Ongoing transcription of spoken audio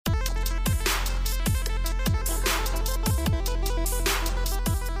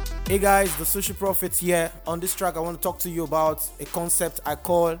Hey guys, the Social Prophet here. On this track, I want to talk to you about a concept I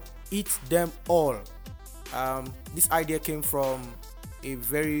call "Eat Them All." This idea came from a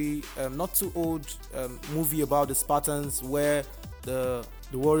very not too old movie about the Spartans, where the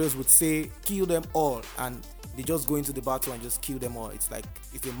warriors would say "kill them all," and they just go into the battle and just kill them all. It's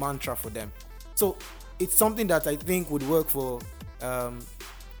a mantra for them. So it's something that I think would work for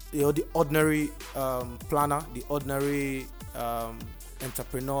the ordinary planner, the ordinary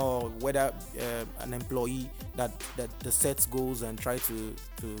entrepreneur, whether an employee that sets goals and try to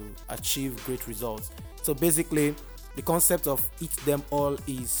achieve great results. So basically, the concept of eat them all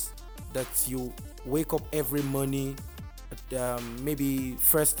is that you wake up every morning, maybe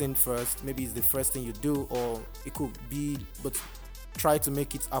first thing first, maybe it's the first thing you do, or it could be, but try to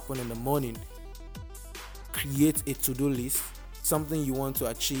make it happen in the morning. Create a to-do list, something you want to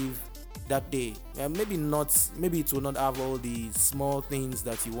achieve that day. Maybe it will not have all the small things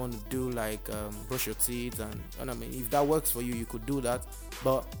that you want to do, like brush your teeth, and I mean, if that works for you, you could do that.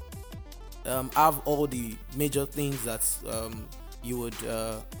 But have all the major things that you would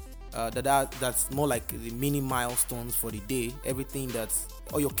that's more like the mini milestones for the day. Everything that's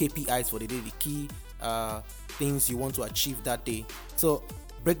all your KPIs for the day, the key things you want to achieve that day. So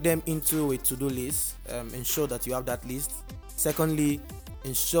break them into a to-do list. Ensure that you have that list. Secondly,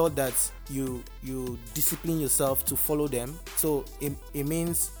 ensure that you discipline yourself to follow them. So it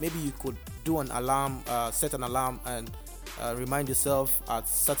means maybe you could do an alarm, set an alarm, and remind yourself at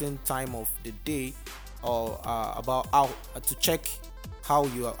certain time of the day, or about how to check how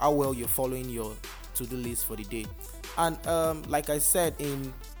well you're following your to-do list for the day. And like I said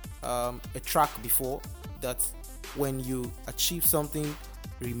in a track before, that when you achieve something,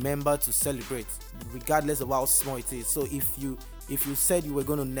 remember to celebrate, regardless of how small it is. So if you said you were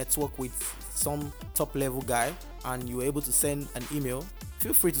going to network with some top level guy and you were able to send an email,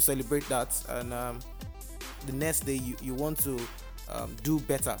 feel free to celebrate that. And the next day you want to do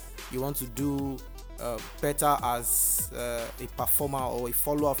better. You want to do better as a performer or a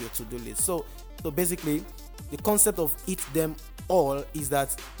follower of your to-do list. So basically, the concept of eat them all is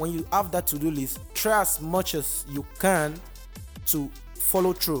that when you have that to-do list, try as much as you can to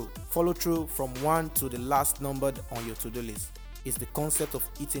follow through from one to the last numbered on your to-do list. Is the concept of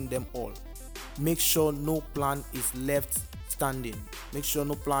eating them all. Make sure no plan is left standing. Make sure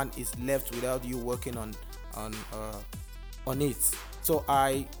no plan is left without you working on it. So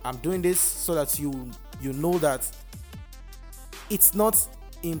I am doing this so that you know that it's not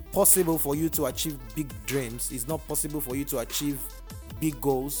impossible for you to achieve big dreams. It's not possible for you to achieve big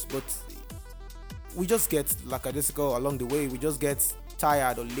goals, but we just get lackadaisical along the way. We just get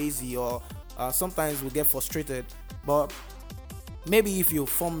tired or lazy, or sometimes we get frustrated. But maybe if you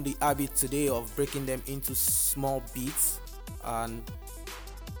form the habit today of breaking them into small bits and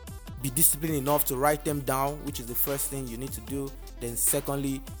be disciplined enough to write them down, which is the first thing you need to do. Then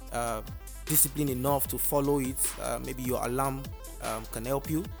secondly, discipline enough to follow it. Maybe your alarm can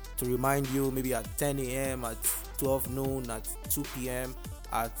help you to remind you, maybe at 10 a.m., at 12 noon, at 2 p.m.,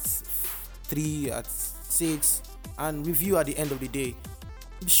 at 3, at 6, and review at the end of the day.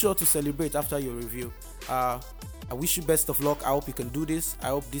 Be sure to celebrate after your review. I wish you best of luck. I hope you can do this. I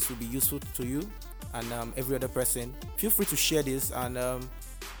hope this will be useful to you and every other person. Feel free to share this, and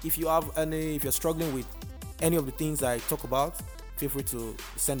if you're struggling with any of the things I talk about, feel free to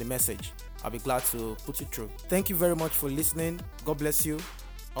send a message. I'll be glad to put you through. Thank you very much for listening. God bless you.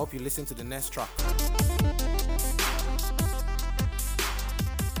 I hope you listen to the next track.